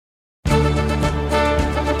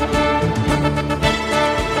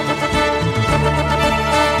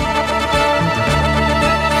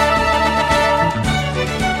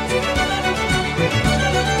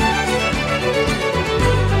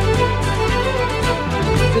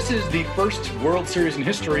this is the first World Series in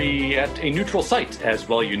history at a neutral site, as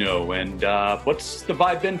well you know. And what's the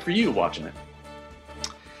vibe been for you watching it?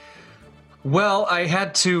 Well, I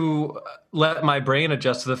had to let my brain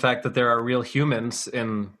adjust to the fact that there are real humans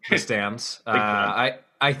in the stands. I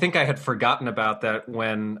think I had forgotten about that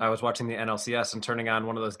when I was watching the NLCS and turning on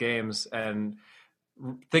one of those games and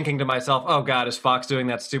thinking to myself, oh God, is Fox doing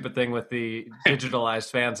that stupid thing with the digitalized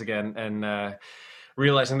fans again? And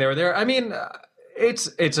realizing they were there. I mean,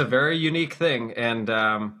 it's a very unique thing. And,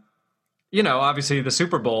 obviously the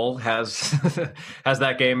Super Bowl has has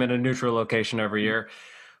that game in a neutral location every year.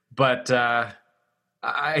 But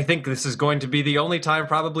I think this is going to be the only time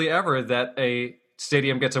probably ever that a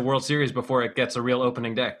stadium gets a World Series before it gets a real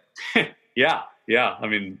opening day. Yeah. I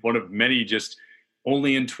mean, one of many just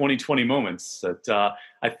only in 2020 moments that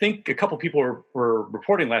I think a couple people were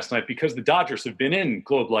reporting last night, because the Dodgers have been in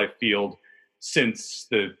Globe Life Field since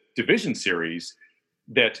the division series,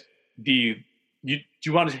 that do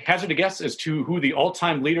you want to hazard a guess as to who the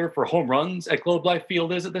all-time leader for home runs at Globe Life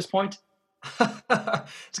Field is at this point?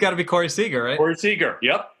 It's got to be Corey Seager, right? Corey Seager.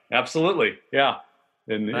 Yep, absolutely. Yeah.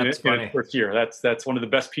 That's funny. In his first year. That's one of the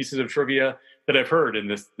best pieces of trivia that I've heard in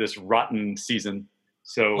this rotten season.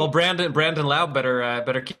 So, well, Brandon Lau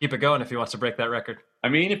better keep it going if he wants to break that record. I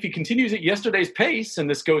mean, if he continues at yesterday's pace and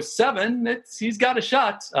this goes 7, he's got a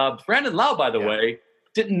shot. Brandon Lau, by the way,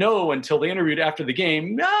 didn't know until they interviewed after the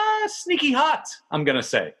game. Sneaky hot, I'm gonna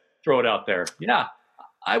say. Throw it out there. Yeah.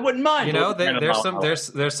 I wouldn't mind.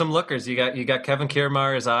 There's some lookers. You got Kevin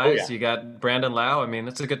Kiermaier's eyes. Oh, yeah. You got Brandon Lau. I mean,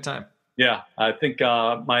 it's a good time. Yeah, I think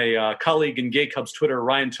my colleague in Gay Cubs Twitter,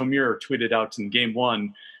 Ryan Tomure, tweeted out in Game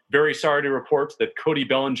 1, very sorry to report that Cody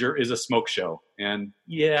Bellinger is a smoke show. And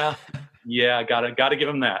yeah, gotta give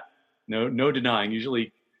him that. No denying.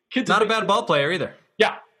 Usually, kids not a bad ball player either.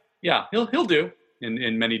 Yeah, he'll do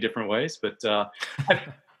in many different ways. But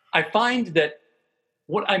I find that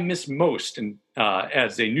what I miss most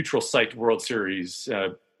as a neutral site World Series,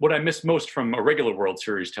 what I miss most from a regular World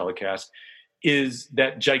Series telecast is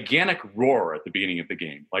that gigantic roar at the beginning of the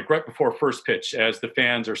game, like right before first pitch, as the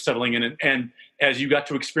fans are settling in, and as you got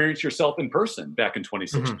to experience yourself in person back in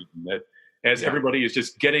 2016, that as everybody is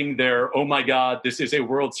just getting their, oh my God, this is a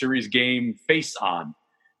World Series game face on.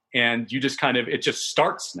 And you just it just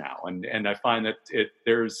starts now. And I find that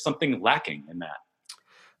there's something lacking in that.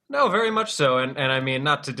 No, very much so. And I mean,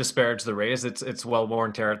 not to disparage the Rays, it's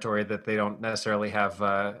well-worn territory that they don't necessarily have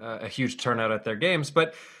a huge turnout at their games,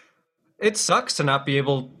 but it sucks to not be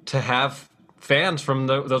able to have fans from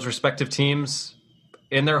those respective teams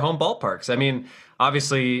in their home ballparks. I mean,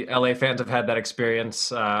 obviously, LA fans have had that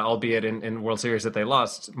experience, albeit in World Series that they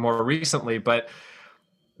lost more recently, but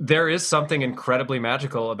there is something incredibly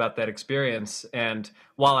magical about that experience. And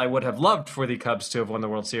while I would have loved for the Cubs to have won the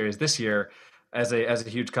World Series this year, as a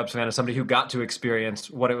huge Cubs fan, as somebody who got to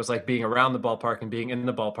experience what it was like being around the ballpark and being in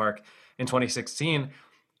the ballpark in 2016,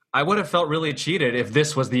 I would have felt really cheated if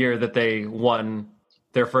this was the year that they won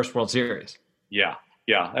their first World Series. Yeah.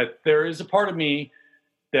 There is a part of me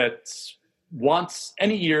that wants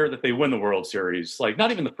any year that they win the World Series, like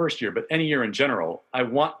not even the first year, but any year in general, I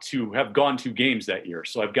want to have gone to games that year.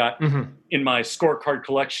 So I've got in my scorecard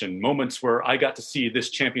collection moments where I got to see this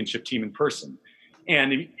championship team in person.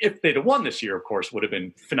 And if they'd have won this year, of course, would have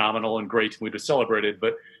been phenomenal and great, and we'd have celebrated.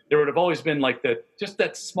 But there would have always been like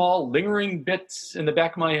that small lingering bit in the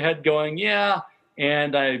back of my head going, yeah,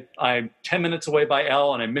 and I'm 10 minutes away by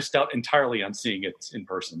L, and I missed out entirely on seeing it in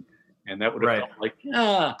person. And that would have felt like,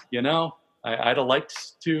 I'd have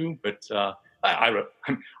liked to, but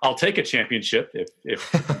I'll take a championship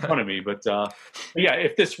if in front of me. But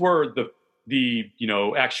if this were the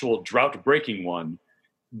actual drought-breaking one,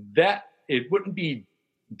 that it wouldn't be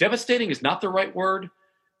devastating is not the right word,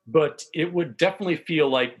 but it would definitely feel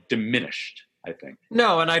like diminished, I think.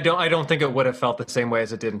 No, and I don't think it would have felt the same way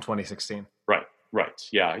as it did in 2016. Right.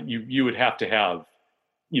 Yeah, you would have to have,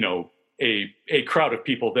 a crowd of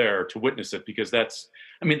people there to witness it, because that's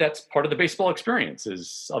part of the baseball experience.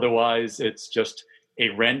 Is otherwise it's just a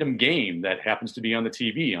random game that happens to be on the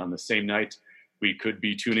TV on the same night. We could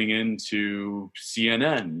be tuning in to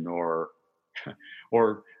CNN or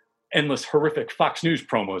endless horrific Fox News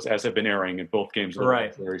promos as have been airing in both games of the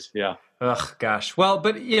World Series. Yeah. Ugh, gosh. Well,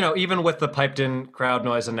 but even with the piped-in crowd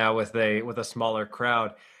noise and now with a smaller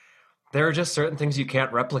crowd, there are just certain things you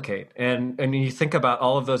can't replicate. And you think about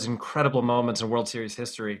all of those incredible moments in World Series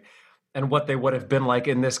history and what they would have been like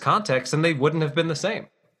in this context, and they wouldn't have been the same.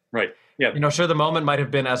 Right. Yeah. Sure, the moment might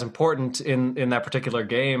have been as important in that particular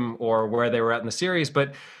game or where they were at in the series,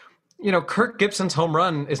 but Kirk Gibson's home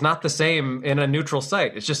run is not the same in a neutral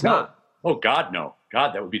site. It's just not. Oh, God, no.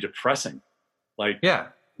 God, that would be depressing.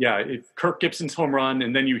 Yeah, if Kirk Gibson's home run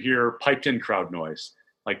and then you hear piped in crowd noise,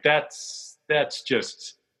 like that's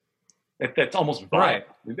almost vibe. Right.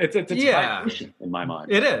 It's vibration in my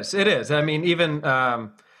mind. It is. I mean, even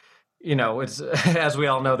it's as we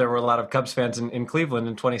all know, there were a lot of Cubs fans in Cleveland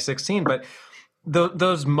in 2016, but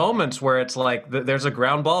those moments where it's like there's a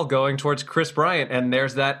ground ball going towards Chris Bryant, and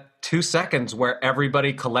there's that 2 seconds where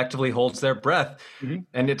everybody collectively holds their breath,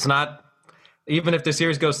 and it's not. Even if the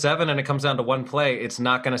series goes 7 and it comes down to one play, it's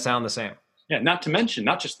not going to sound the same. Yeah, not to mention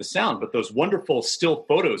not just the sound, but those wonderful still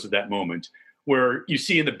photos of that moment where you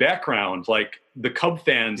see in the background, like the Cub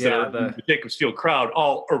fans that are in the Jacobs Field crowd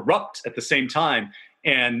all erupt at the same time.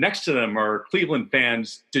 And next to them are Cleveland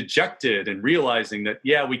fans dejected and realizing that,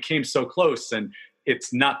 yeah, we came so close and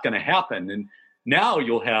it's not going to happen. And now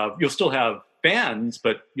you'll still have fans,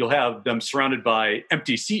 but you'll have them surrounded by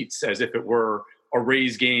empty seats as if it were a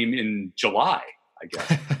Rays game in July, I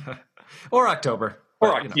guess. Or October.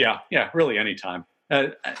 Yeah, really anytime.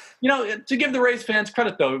 To give the Rays fans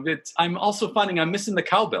credit, though, I'm also finding I'm missing the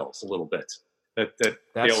cowbells a little bit. That's they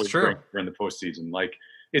always true. bring during the postseason. Like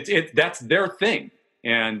that's their thing,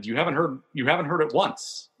 and you haven't heard it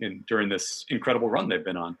once during this incredible run they've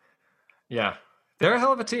been on. Yeah, they're a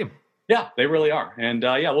hell of a team. Yeah, they really are. And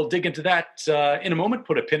we'll dig into that in a moment,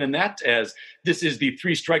 put a pin in that, as this is the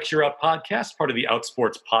Three Strikes You're Out podcast, part of the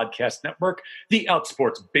Outsports Podcast Network, the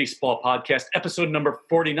Outsports Baseball Podcast, episode number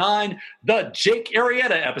 49, the Jake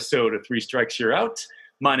Arrieta episode of Three Strikes You're Out.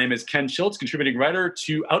 My name is Ken Schultz, contributing writer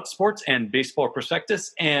to Outsports and Baseball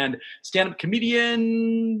Prospectus, and stand-up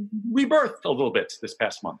comedian rebirthed a little bit this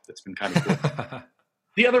past month. It's been kind of cool.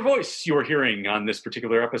 The other voice you are hearing on this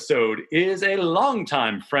particular episode is a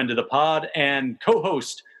longtime friend of the pod and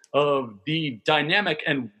co-host of the dynamic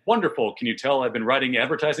and wonderful, can you tell I've been writing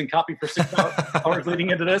advertising copy for 6 hours leading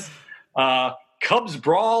into this, Cubs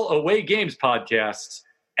Brawl Away Games podcast.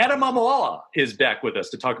 Adam Mamawala is back with us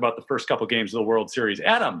to talk about the first couple games of the World Series.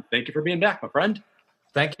 Adam, thank you for being back, my friend.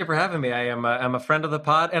 Thank you for having me. I'm a friend of the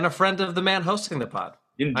pod and a friend of the man hosting the pod.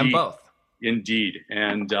 Indeed. I'm both. Indeed.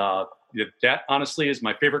 And that honestly is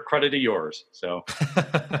my favorite credit of yours. So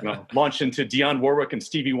launch into Dionne Warwick and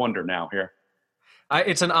Stevie Wonder now here.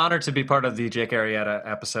 It's an honor to be part of the Jake Arrieta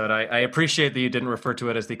episode. I appreciate that you didn't refer to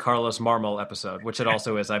it as the Carlos Marmol episode, which it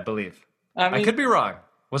also is, I believe. I could be wrong.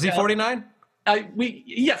 Was he 49?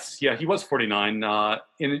 Yes, he was 49.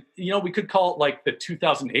 We could call it like the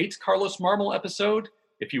 2008 Carlos Marmol episode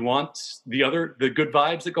if you want the good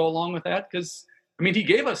vibes that go along with that. Because he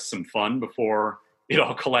gave us some fun before it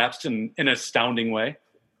all collapsed in an astounding way.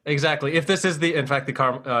 Exactly. If this is the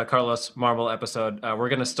Carlos Marmol episode, we're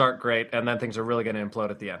going to start great, and then things are really going to implode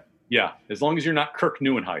at the end. Yeah, as long as you're not Kirk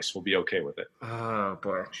Neuenhuis, we'll be okay with it. Oh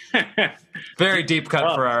boy, very deep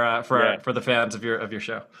cut for the fans of your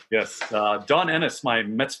show. Yes, Don Ennis, my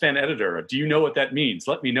Mets fan editor. Do you know what that means?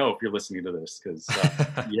 Let me know if you're listening to this, because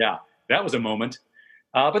that was a moment.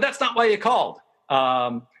 But that's not why you called.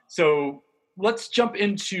 So let's jump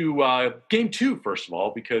into Game 2 first of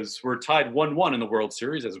all, because we're tied 1-1 in the World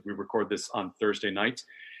Series as we record this on Thursday night.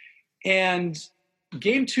 And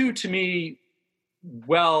Game 2 to me,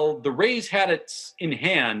 well, the Rays had it in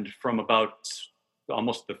hand from about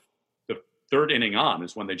almost the third inning on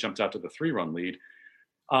is when they jumped out to the 3-run lead.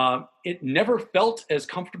 It never felt as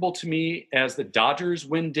comfortable to me as the Dodgers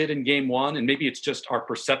win did in Game 1, and maybe it's just our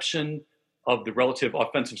perception of the relative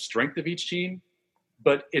offensive strength of each team.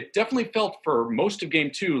 But it definitely felt for most of Game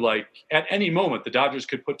 2 like at any moment the Dodgers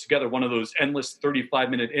could put together one of those endless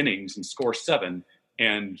 35-minute innings and score 7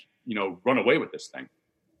 and run away with this thing.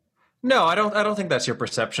 No, I don't think that's your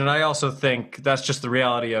perception. I also think that's just the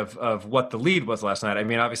reality of what the lead was last night.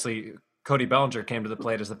 Obviously, Cody Bellinger came to the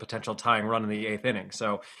plate as a potential tying run in the 8th inning.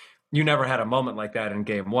 So you never had a moment like that in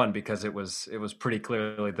Game 1 because it was pretty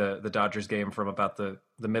clearly the Dodgers game from about the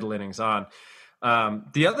middle innings on.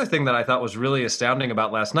 The other thing that I thought was really astounding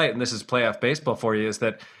about last night, and this is playoff baseball for you, is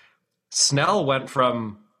that Snell went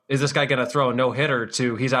from, is this guy going to throw a no-hitter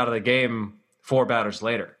to he's out of the game 4 batters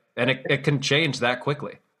later. And it can change that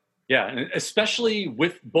quickly. Yeah, and especially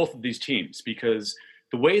with both of these teams, because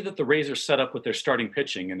the way that the Rays are set up with their starting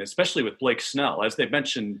pitching, and especially with Blake Snell, as they've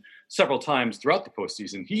mentioned several times throughout the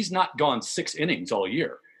postseason, he's not gone 6 innings all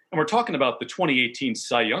year. And we're talking about the 2018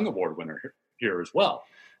 Cy Young Award winner here as well.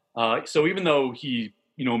 So even though he,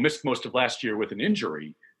 missed most of last year with an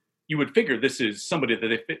injury, you would figure this is somebody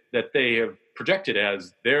that they have projected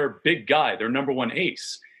as their big guy, their number one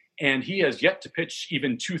ace. And he has yet to pitch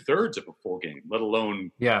even 2/3 of a full game, let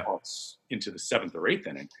alone into the 7th or 8th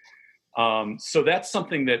inning. So that's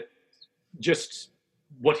something that his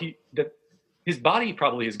body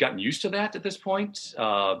probably has gotten used to that at this point.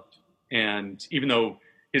 And even though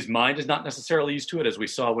his mind is not necessarily used to it, as we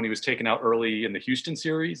saw when he was taken out early in the Houston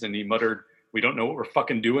series, and he muttered, "We don't know what we're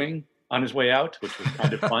fucking doing" on his way out, which was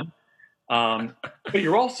kind of fun. But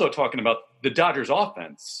you're also talking about the Dodgers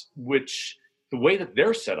offense, which the way that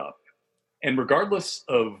they're set up, and regardless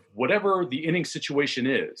of whatever the inning situation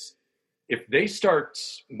is, if they start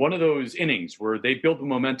one of those innings where they build the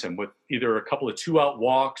momentum with either a couple of 2-out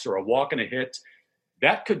walks or a walk and a hit,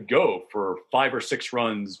 that could go for 5 or 6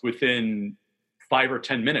 runs within 5 or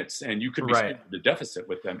 10 minutes, and you could be in the deficit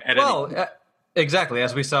with them at any exactly.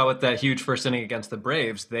 As we saw with that huge first inning against the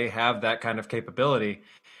Braves, they have that kind of capability.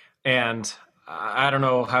 And I don't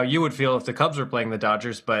know how you would feel if the Cubs were playing the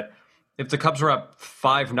Dodgers, but if the Cubs were up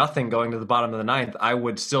 5-0 going to the bottom of the 9th, I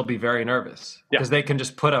would still be very nervous because they can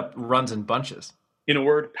just put up runs in bunches. In a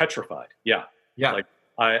word, petrified. Yeah. Like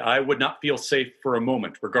I would not feel safe for a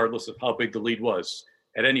moment, regardless of how big the lead was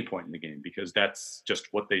at any point in the game, because that's just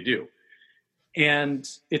what they do. And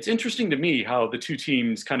it's interesting to me how the two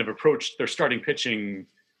teams kind of approached their starting pitching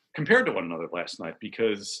compared to one another last night,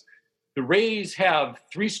 because the Rays have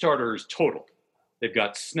 3 starters total. They've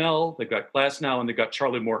got Snell, they've got Glasnow, and they've got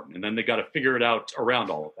Charlie Morton, and then they've got to figure it out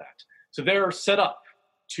around all of that. So they're set up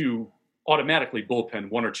to automatically bullpen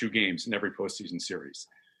 1 or 2 games in every postseason series.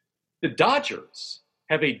 The Dodgers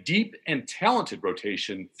have a deep and talented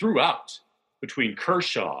rotation throughout between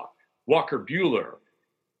Kershaw, Walker Buehler.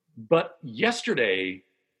 But yesterday,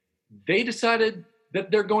 they decided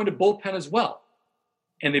that they're going to bullpen as well.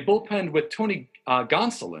 And they bullpenned with Tony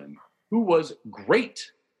Gonsolin, who was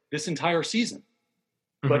great this entire season,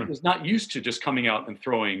 but was not used to just coming out and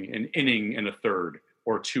throwing an inning and a third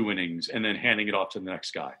or 2 innings and then handing it off to the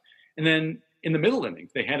next guy. And then in the middle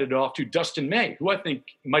innings, they handed it off to Dustin May, who I think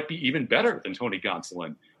might be even better than Tony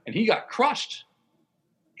Gonsolin. And he got crushed.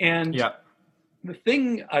 And the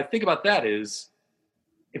thing I think about that is,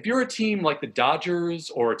 if you're a team like the Dodgers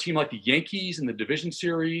or a team like the Yankees in the division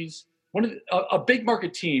series, a big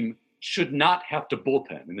market team should not have to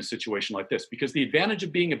bullpen in a situation like this, because the advantage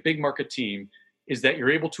of being a big market team is that you're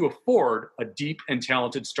able to afford a deep and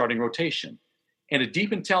talented starting rotation. And a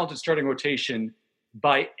deep and talented starting rotation,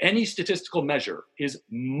 by any statistical measure, is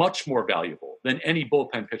much more valuable than any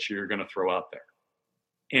bullpen pitcher you're going to throw out there.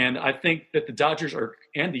 And I think that the Dodgers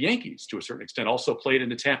and the Yankees, to a certain extent, also played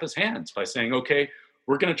into Tampa's hands by saying, okay,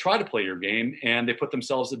 we're going to try to play your game. And they put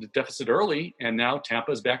themselves at a deficit early, and now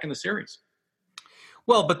Tampa is back in the series.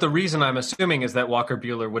 Well, but the reason I'm assuming is that Walker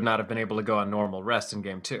Buehler would not have been able to go on normal rest in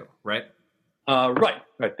Game 2, right? Right.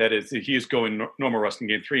 That is, he is going normal rest in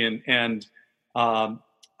Game 3. And I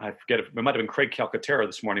forget if it might have been Craig Calcaterra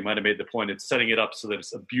this morning might have made the point. It's setting it up so that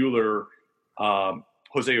it's a Buehler,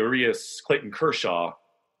 Jose Urias, Clayton Kershaw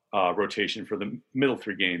rotation for the middle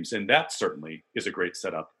 3 games. And that certainly is a great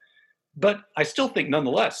setup. But I still think,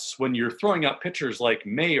 nonetheless, when you're throwing out pitchers like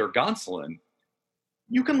May or Gonsolin,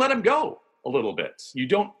 you can let them go a little bit. You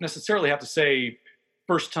don't necessarily have to say,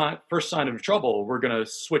 first sign of trouble, we're going to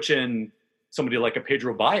switch in somebody like a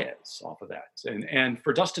Pedro Baez off of that. And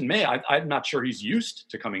for Dustin May, I'm not sure he's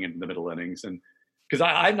used to coming into the middle innings, and because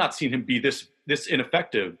I've not seen him be this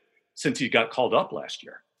ineffective since he got called up last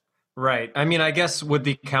year. Right. I mean, I guess would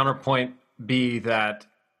the counterpoint be that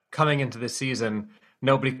coming into this season,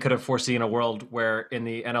 nobody could have foreseen a world where in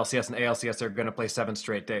the NLCS and ALCS they're going to play 7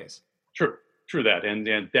 straight days. True that,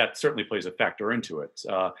 and that certainly plays a factor into it.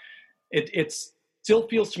 It still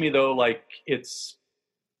feels to me though like it's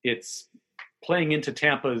playing into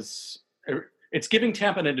Tampa's. It's giving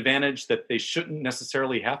Tampa an advantage that they shouldn't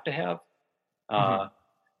necessarily have to have.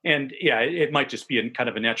 And it might just be kind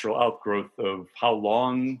of a natural outgrowth of how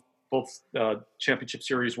long both championship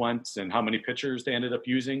series went and how many pitchers they ended up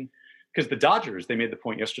using. Because the Dodgers, they made the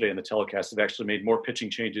point yesterday in the telecast, have actually made more pitching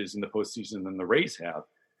changes in the postseason than the Rays have.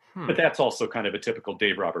 But that's also kind of a typical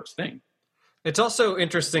Dave Roberts thing. It's also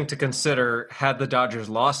interesting to consider, had the Dodgers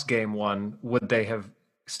lost Game 1, would they have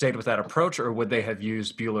stayed with that approach, or would they have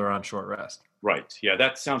used Buehler on short rest? Right. Yeah,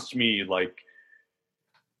 that sounds to me like,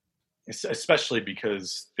 especially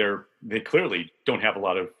because they clearly don't have a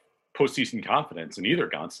lot of postseason confidence in either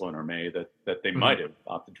Gonsolin or May, that they might have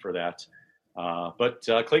opted for that. But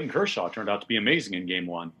Clayton Kershaw turned out to be amazing in Game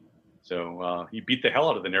 1. So he beat the hell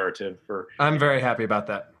out of the narrative. I'm very happy about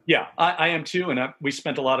that. Yeah, I am too. And we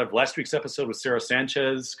spent a lot of last week's episode with Sarah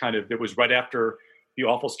Sanchez. It was right after the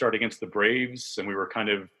awful start against the Braves, and we were kind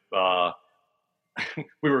of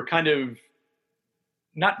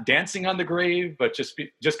not dancing on the grave, but just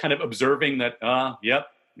kind of observing that. Yep,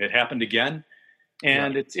 it happened again.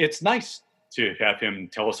 And it's nice to have him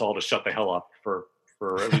tell us all to shut the hell up for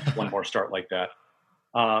at least one more start like that.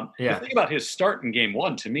 The thing about his start in Game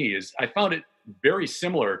 1 to me is I found it very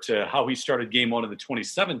similar to how he started Game 1 of the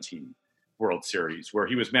 2017 World Series, where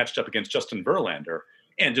he was matched up against Justin Verlander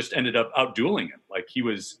and just ended up outdueling him. Like, he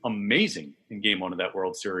was amazing in Game 1 of that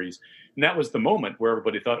World Series. And that was the moment where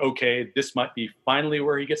everybody thought, okay, this might be finally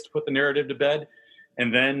where he gets to put the narrative to bed.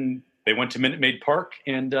 And then they went to Minute Maid Park,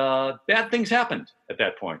 and bad things happened at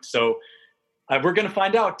that point. So we're going to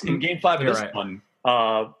find out in Game 5 of this one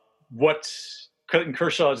what Clayton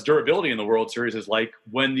Kershaw's durability in the World Series is like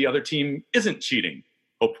when the other team isn't cheating,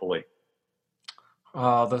 hopefully.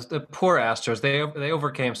 Oh, the poor Astros. They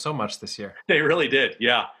overcame so much this year. They really did.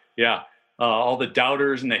 Yeah. All the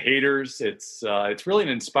doubters and the haters. It's really an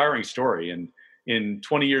inspiring story. And in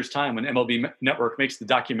 20 years' time, when MLB Network makes the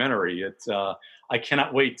documentary, I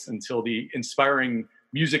cannot wait until the inspiring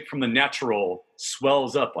music from The Natural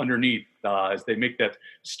swells up underneath as they make that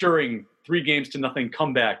stirring 3-0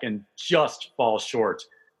 comeback and just fall short,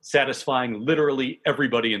 satisfying literally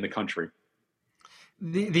everybody in the country.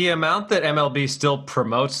 The amount that MLB still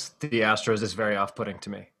promotes the Astros is very off-putting to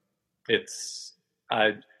me. It's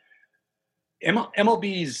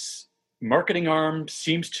MLB's marketing arm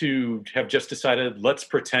seems to have just decided, let's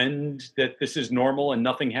pretend that this is normal and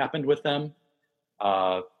nothing happened with them.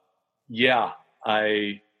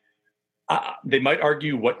 They might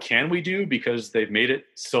argue, what can we do, because they've made it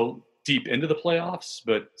so deep into the playoffs.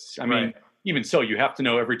 But I mean, even so, you have to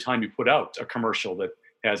know every time you put out a commercial that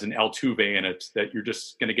has an Altuve in it that you're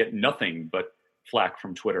just going to get nothing but flack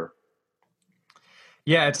from Twitter.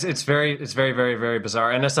 Yeah, it's very, very, very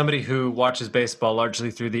bizarre. And as somebody who watches baseball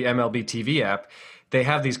largely through the MLB TV app, they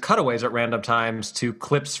have these cutaways at random times to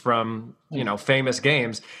clips from, famous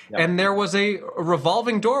games. Yeah. And there was a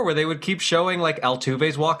revolving door where they would keep showing like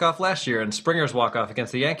Altuve's walk-off last year and Springer's walk-off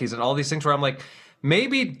against the Yankees and all these things where I'm like,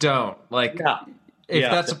 maybe don't. If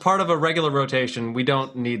that's a part of a regular rotation, we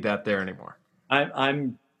don't need that there anymore.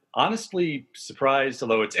 I'm honestly surprised,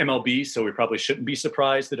 although it's MLB, so we probably shouldn't be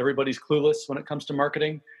surprised that everybody's clueless when it comes to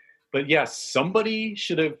marketing. But yes, somebody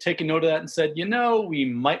should have taken note of that and said, we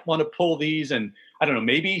might want to pull these and, I don't know,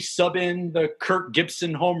 maybe sub in the Kirk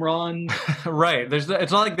Gibson home run. Right. It's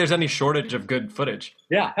not like there's any shortage of good footage.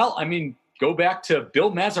 Yeah. Hell, I mean, go back to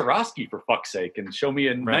Bill Mazeroski, for fuck's sake, and show me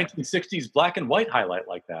a 1960s black and white highlight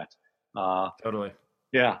like that. Totally.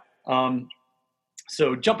 Yeah.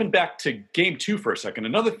 So jumping back to Game 2 for a second,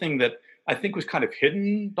 another thing that I think was kind of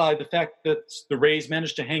hidden by the fact that the Rays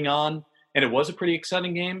managed to hang on, and it was a pretty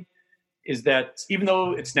exciting game, is that even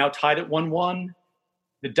though it's now tied at 1-1,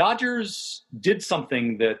 the Dodgers did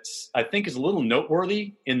something that I think is a little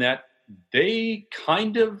noteworthy, in that they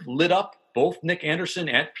kind of lit up both Nick Anderson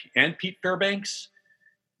and Pete Fairbanks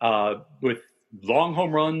with long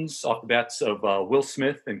home runs off the bats of Will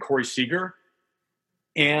Smith and Corey Seager.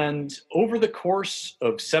 And over the course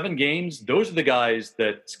of 7 games, those are the guys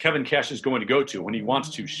that Kevin Cash is going to go to when he wants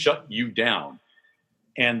to shut you down.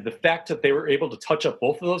 And the fact that they were able to touch up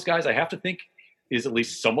both of those guys, I have to think, is at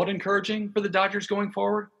least somewhat encouraging for the Dodgers going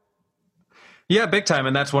forward. Yeah, big time.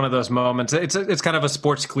 And that's one of those moments. It's kind of a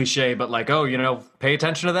sports cliche, but like, pay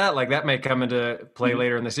attention to that. Like, that may come into play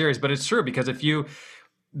later in the series. But it's true, because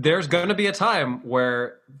there's going to be a time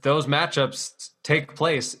where those matchups take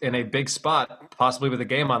place in a big spot, possibly with a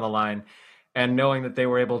game on the line, and knowing that they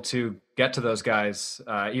were able to get to those guys,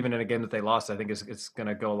 even in a game that they lost, I think it's going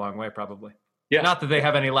to go a long way, probably. Yeah. Not that they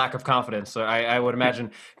have any lack of confidence. So I would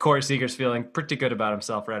imagine Corey Seager's feeling pretty good about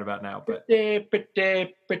himself right about now. But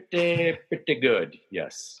pretty good.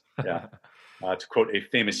 Yes. Yeah. To quote a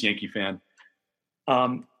famous Yankee fan.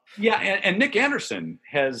 And Nick Anderson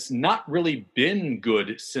has not really been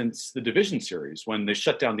good since the division series when they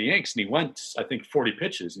shut down the Yanks, and he went, I think, 40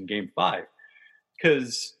 pitches in Game 5.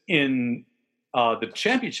 Because in the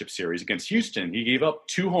championship series against Houston, he gave up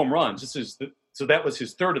 2 home runs. So that was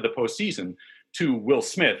his third of the postseason, to Will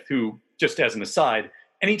Smith, who, just as an aside,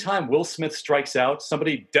 anytime Will Smith strikes out,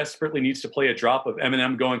 somebody desperately needs to play a drop of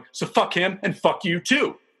Eminem going, so fuck him and fuck you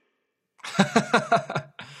too.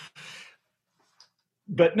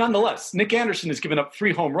 But nonetheless, Nick Anderson has given up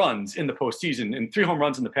 3 home runs in the postseason and 3 home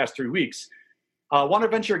runs in the past 3 weeks. Want to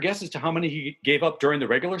venture a guess as to how many he gave up during the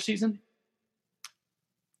regular season?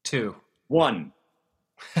 2. 1.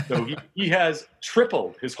 So he has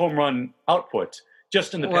tripled his home run output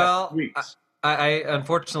just in the past 2 weeks. I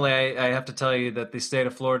unfortunately I have to tell you that the state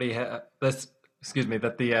of Florida the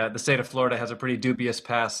state of Florida has a pretty dubious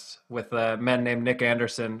past with men named Nick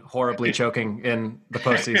Anderson horribly choking in the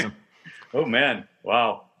postseason. Oh man!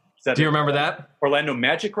 Wow. Do you remember that Orlando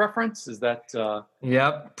Magic reference? Is that?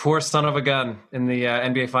 Yep. Poor son of a gun in the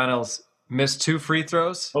NBA Finals. missed 2 free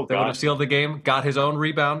throws Oh that would God. have sealed the game. Got his own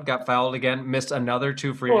rebound, got fouled again, missed another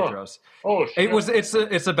 2 free Oh, throws. oh shit.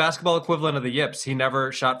 It's a basketball equivalent of the yips. He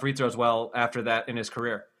never shot free throws well after that in his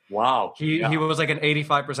career. Wow. He was like an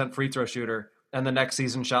 85% free throw shooter, and the next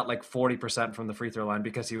season shot like 40% from the free throw line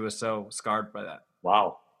because he was so scarred by that.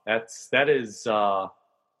 Wow. That is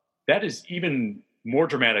even more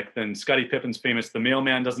dramatic than Scottie Pippen's famous "The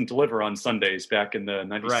mailman doesn't deliver on Sundays" back in the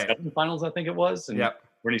 '97 finals, I think it was. And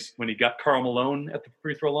when he got Karl Malone at the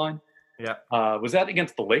free throw line. Yeah. Was that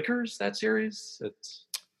against the Lakers, that series? It's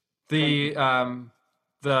the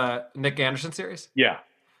Nick Anderson series? Yeah.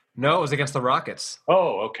 No, it was against the Rockets.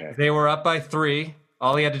 Oh, okay. They were up by 3.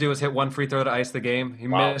 All he had to do was hit 1 free throw to ice the game. He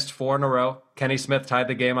missed 4 in a row. Kenny Smith tied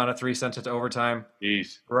the game on a 3, sent it to overtime.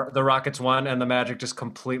 Jeez. The Rockets won, and the Magic just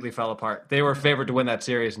completely fell apart. They were favored to win that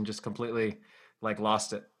series and just completely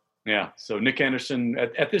lost it. Yeah. So Nick Anderson,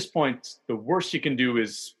 at this point, the worst you can do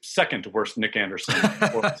is second worst Nick Anderson.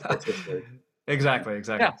 Sports history. Exactly.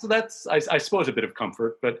 Yeah. So that's, I suppose, a bit of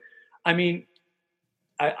comfort. But I mean,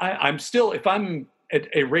 I'm still, if I'm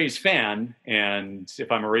a Rays fan, and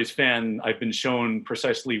if I'm a Rays fan, I've been shown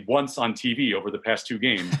precisely once on TV over the past 2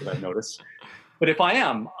 games that I've noticed. But if I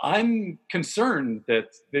am, I'm concerned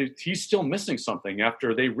that he's still missing something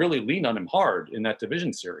after they really leaned on him hard in that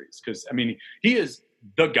division series. Because, I mean, he is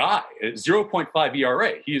the guy at 0.5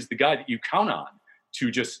 ERA. He is the guy that you count on to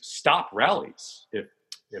just stop rallies if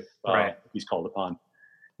he's called upon.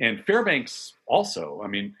 And Fairbanks also, I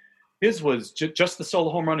mean, his was just the solo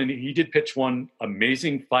home run, and he did pitch one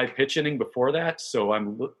amazing 5-pitch inning before that. So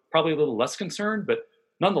I'm probably a little less concerned, but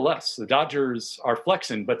nonetheless, the Dodgers are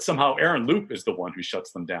flexing, but somehow Aaron Loop is the one who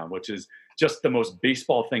shuts them down, which is just the most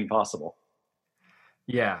baseball thing possible.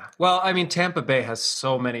 Yeah. Well, I mean, Tampa Bay has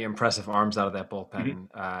so many impressive arms out of that bullpen.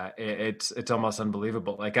 Mm-hmm. It's almost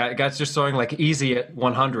unbelievable. Like, guys just throwing like easy at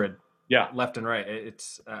 100 left and right.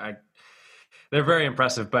 They're very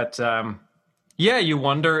impressive, but yeah, you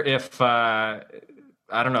wonder if I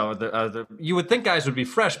don't know. You would think guys would be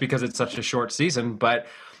fresh because it's such a short season, but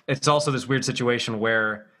it's also this weird situation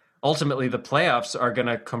where ultimately the playoffs are going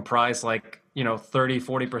to comprise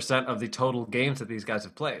 30-40% of the total games that these guys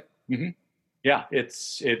have played. Mm-hmm. Yeah,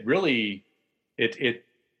 it really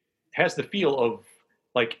has the feel of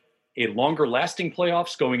like a longer lasting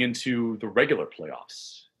playoffs going into the regular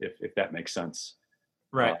playoffs, if that makes sense.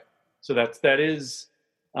 Right. So that is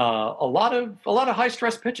a lot of high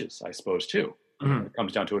stress pitches, I suppose, too. Mm-hmm. When it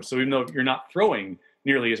comes down to it. So even though you're not throwing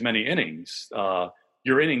nearly as many innings,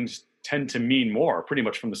 your innings tend to mean more pretty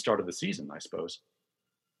much from the start of the season, I suppose.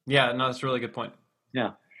 Yeah, no, that's a really good point.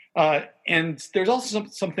 Yeah. And there's also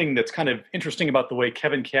something that's kind of interesting about the way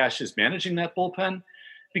Kevin Cash is managing that bullpen,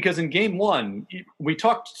 because in Game 1, we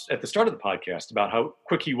talked at the start of the podcast about how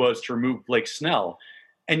quick he was to remove Blake Snell.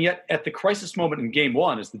 And yet at the crisis moment in Game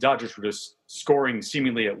 1, as the Dodgers were just scoring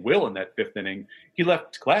seemingly at will in that 5th inning, he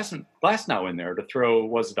left Glasnow in there to throw,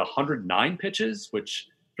 109 pitches, which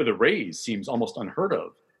for the Rays seems almost unheard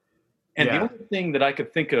of. And the only thing that I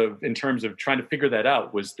could think of in terms of trying to figure that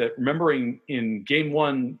out was that, remembering in Game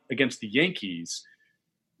 1 against the Yankees,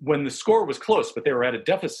 when the score was close, but they were at a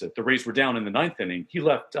deficit, the Rays were down in the 9th inning, he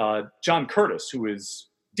left John Curtis, who is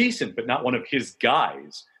decent but not one of his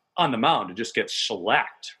guys, on the mound to just get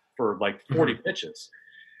shellacked for 40 pitches.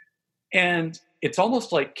 And it's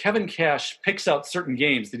almost like Kevin Cash picks out certain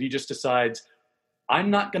games that he just decides,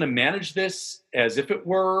 I'm not going to manage this as if it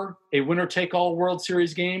were a winner-take-all World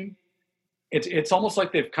Series game. It's almost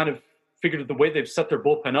like they've kind of figured the way they've set their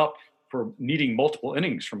bullpen up for needing multiple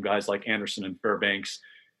innings from guys like Anderson and Fairbanks,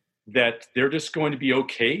 that they're just going to be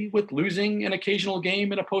okay with losing an occasional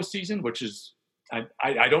game in a postseason, which is,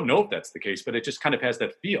 I don't know if that's the case, but it just kind of has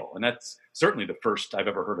that feel. And that's certainly the first I've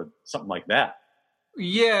ever heard of something like that.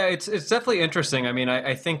 Yeah, it's definitely interesting. I mean,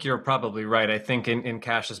 I think you're probably right. I think in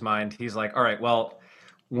Cash's mind, he's like, all right, well,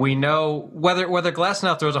 we know whether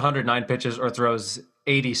Glasnow throws 109 pitches or throws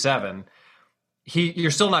 87,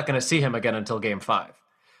 you're still not going to see him again until Game 5.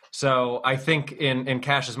 So I think in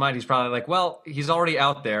Cash's mind, he's probably like, well, he's already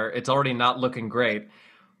out there. It's already not looking great.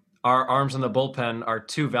 Our arms in the bullpen are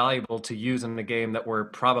too valuable to use in the game that we're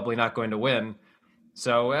probably not going to win.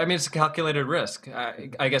 So, I mean, it's a calculated risk.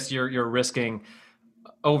 I guess you're risking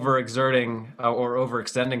overexerting or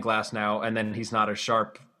overextending Glasnow, and then he's not as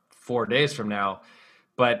sharp 4 days from now.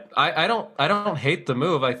 But I don't hate the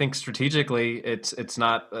move. I think strategically it's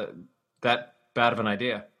not that bad of an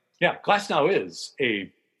idea. Yeah, Glasnow is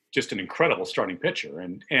just an incredible starting pitcher,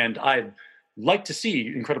 and I'd like to see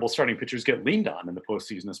incredible starting pitchers get leaned on in the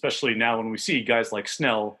postseason, especially now when we see guys like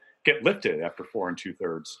Snell get lifted after 4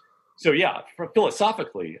 2/3. So yeah,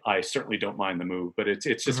 philosophically, I certainly don't mind the move, but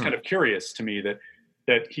it's just kind of curious to me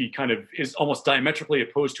that he kind of is almost diametrically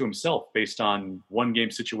opposed to himself based on one game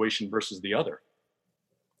situation versus the other.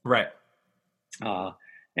 Right.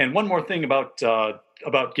 And one more thing about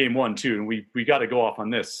game one too, and we got to go off on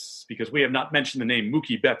this because we have not mentioned the name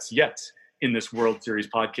Mookie Betts yet in this World Series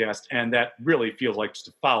podcast, and that really feels like just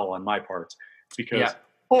a foul on my part because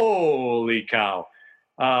holy cow,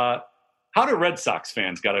 how do Red Sox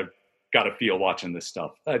fans got to feel watching this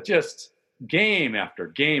stuff? Just game after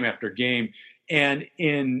game after game, and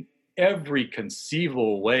in every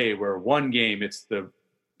conceivable way. Where one game it's the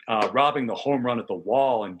robbing the home run at the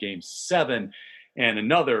wall in Game 7. And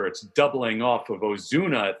another, it's doubling off of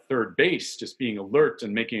Ozuna at third base, just being alert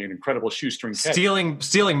and making an incredible shoestring catch.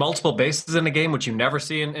 Stealing multiple bases in a game, which you never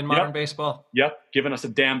see in modern baseball. Yep, giving us a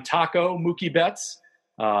damn taco, Mookie Betts.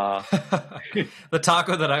 The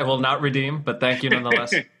taco that I will not redeem, but thank you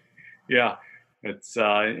nonetheless. Yeah, it's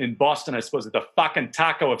in Boston, I suppose, it's the fucking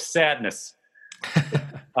taco of sadness.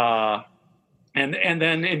 And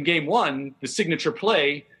then in Game 1, the signature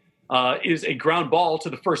play is a ground ball to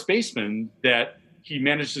the first baseman that he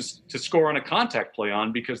manages to score on a contact play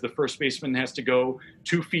on because the first baseman has to go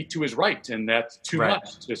 2 feet to his right, and that's too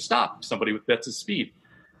much to stop somebody with Betts' speed.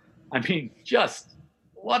 I mean, just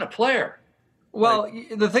what a player. Well,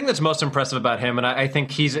 the thing that's most impressive about him, and I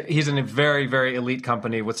think he's in a very, very elite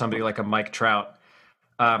company with somebody like a Mike Trout.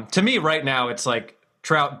 To me, right now, it's like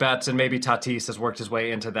Trout, Betts, and maybe Tatis has worked his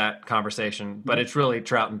way into that conversation, but it's really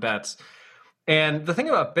Trout and Betts. And the thing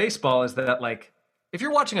about baseball is that, like, if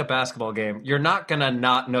you're watching a basketball game, you're not going to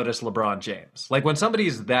not notice LeBron James. Like, when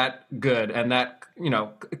somebody's that good and that,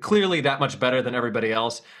 clearly that much better than everybody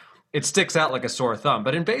else, it sticks out like a sore thumb.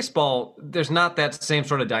 But in baseball, there's not that same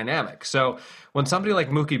sort of dynamic. So when somebody like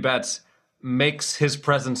Mookie Betts makes his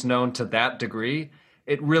presence known to that degree,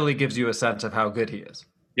 it really gives you a sense of how good he is.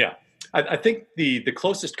 Yeah. I think the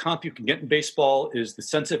closest comp you can get in baseball is the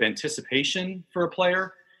sense of anticipation for a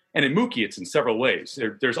player. And in Mookie, it's in several ways.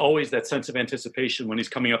 There's always that sense of anticipation when he's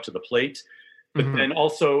coming up to the plate. But then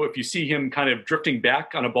also, if you see him kind of drifting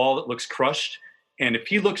back on a ball that looks crushed, and if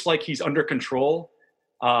he looks like he's under control,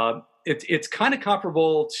 it's kind of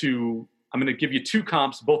comparable to, I'm going to give you two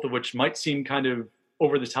comps, both of which might seem kind of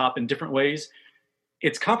over the top in different ways.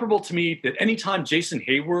 It's comparable to me that anytime Jason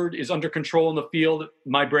Hayward is under control in the field,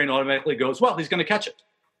 my brain automatically goes, well, he's going to catch it,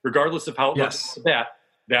 regardless of how it looks at the bat.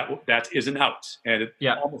 That is an out, and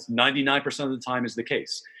almost 99% of the time is the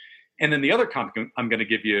case. And then the other comp I'm going to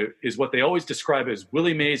give you is what they always describe as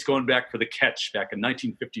Willie Mays going back for the catch back in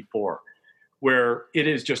 1954, where it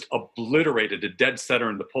is just obliterated a dead center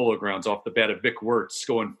in the Polo Grounds off the bat of Vic Wertz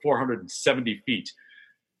going 470 feet.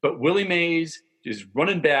 But Willie Mays is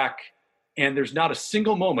running back, and there's not a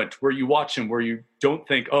single moment where you watch him where you don't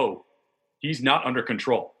think, oh, he's not under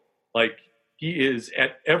control. Like, he is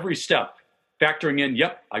at every step factoring in,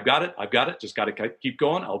 yep, I've got it, just got to keep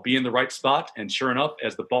going, I'll be in the right spot. And sure enough,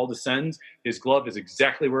 as the ball descends, his glove is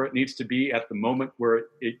exactly where it needs to be at the moment where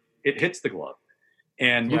it hits the glove.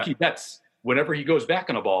 And Mookie Betts, whenever he goes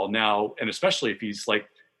back on a ball now, and especially if he's like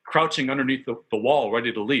crouching underneath the wall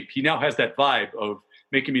ready to leap, he now has that vibe of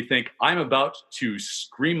making me think, I'm about to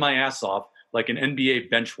scream my ass off like an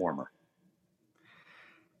NBA bench warmer.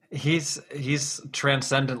 He's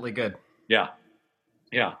transcendently good. Yeah.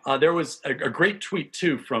 Yeah, there was a great tweet,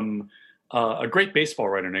 too, from a great baseball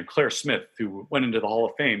writer named Claire Smith, who went into the Hall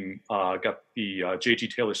of Fame, got the J.G.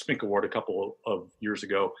 Taylor Spink Award a couple of years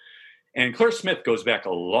ago. And Claire Smith goes back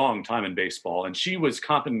a long time in baseball, and she was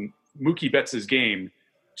comping Mookie Betts' game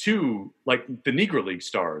to, like, the Negro League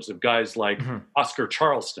stars of guys like Oscar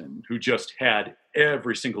Charleston, who just had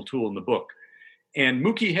every single tool in the book. And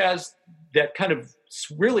Mookie has that kind of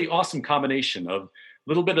really awesome combination of a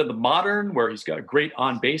little bit of the modern, where he's got a great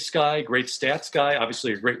on-base guy, great stats guy,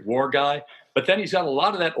 obviously a great WAR guy. But then he's got a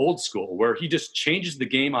lot of that old school where he just changes the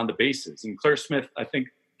game on the bases. And Claire Smith, I think,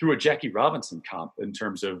 threw a Jackie Robinson comp in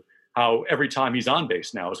terms of how every time he's on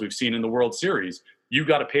base now, as we've seen in the World Series, you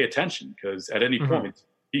got to pay attention because at any point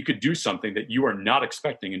he could do something that you are not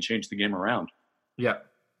expecting and change the game around. Yeah.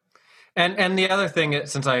 And the other thing,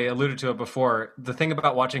 since I alluded to it before, the thing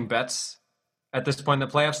about watching Betts at this point in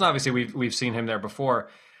the playoffs, and obviously we've seen him there before,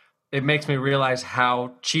 it makes me realize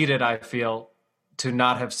how cheated I feel to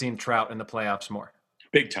not have seen Trout in the playoffs more.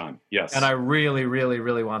 Big time, yes. And I really, really,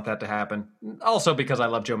 really want that to happen. Also because I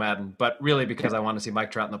love Joe Madden, but really because I want to see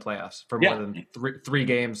Mike Trout in the playoffs for more than three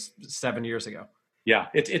games 7 years ago. Yeah,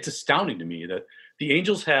 it's astounding to me that the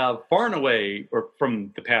Angels have far and away, or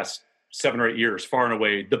from the past 7 or 8 years, far and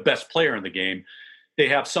away the best player in the game. They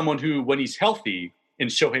have someone who, when he's healthy in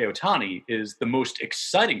Shohei Ohtani is the most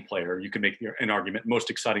exciting player. You can make an argument, most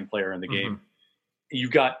exciting player in the game.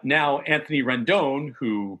 You've got now Anthony Rendon,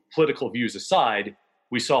 who, political views aside,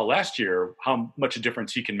 we saw last year how much a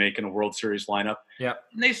difference he can make in a World Series lineup. Yeah.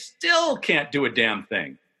 And they still can't do a damn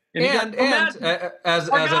thing. And as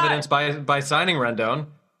evidenced by signing Rendon,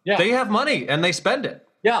 they have money and they spend it.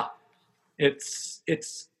 Yeah. It's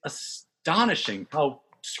astonishing how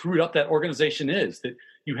screwed up that organization is, that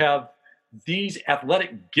you have these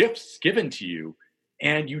athletic gifts given to you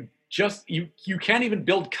and you can't even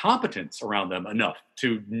build competence around them enough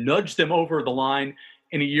to nudge them over the line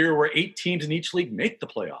in a year where 8 teams in each league make the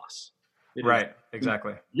playoffs. Right,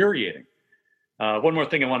 exactly. Infuriating. One more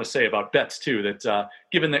thing I want to say about Betts, too, that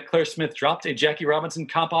given that Claire Smith dropped a Jackie Robinson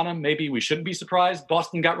comp on him, maybe we shouldn't be surprised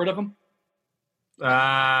Boston got rid of him. Come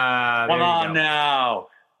on now.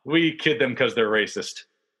 We kid them because they're racist.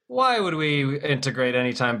 Why would we integrate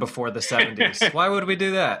anytime before the 70s? Why would we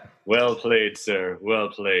do that? Well played, sir. Well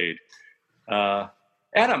played.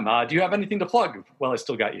 Adam, do you have anything to plug? Well, I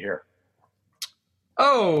still got you here.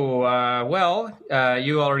 You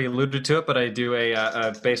already alluded to it, but I do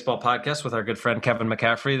a baseball podcast with our good friend Kevin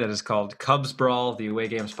McCaffrey that is called Cubs Brawl, the Away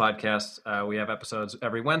Games podcast. We have episodes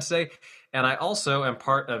every Wednesday. And I also am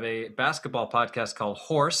part of a basketball podcast called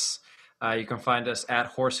Horse. You can find us at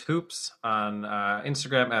Horse Hoops on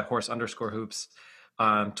Instagram, at Horse_hoops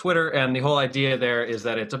on Twitter. And the whole idea there is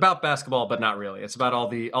that it's about basketball, but not really. It's about all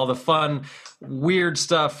the fun, weird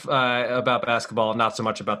stuff about basketball, not so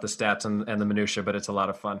much about the stats and the minutia, but it's a lot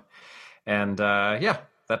of fun. And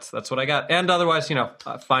that's what I got. And otherwise,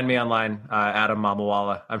 find me online, Adam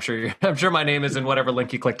Mamawala. I'm sure my name is in whatever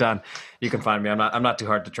link you clicked on. You can find me. I'm not too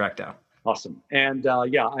hard to track down. Awesome. And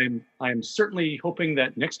I'm certainly hoping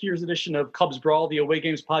that next year's edition of Cubs Brawl, the Away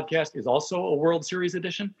Games podcast, is also a World Series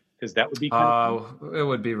edition, because that would be kind of fun. It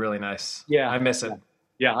would be really nice. Yeah. I miss it.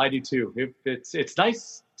 Yeah, I do too. It's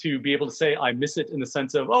nice to be able to say I miss it in the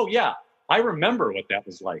sense of, oh yeah, I remember what that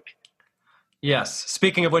was like. Yes.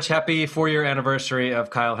 Speaking of which, happy 4-year anniversary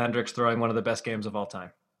of Kyle Hendricks throwing one of the best games of all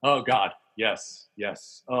time. Oh God. Yes.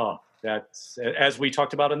 Oh, that's, as we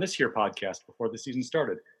talked about on this here podcast before the season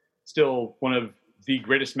started, still one of the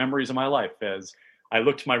greatest memories of my life, as I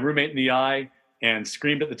looked my roommate in the eye and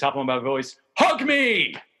screamed at the top of my voice, "Hug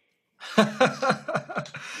me!" That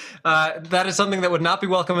is something that would not be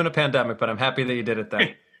welcome in a pandemic, but I'm happy that you did it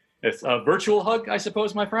then. It's a virtual hug, I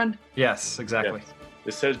suppose, my friend? Yes, exactly. Yes.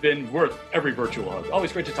 This has been worth every virtual hug.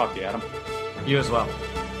 Always great to talk to you, Adam. You as well.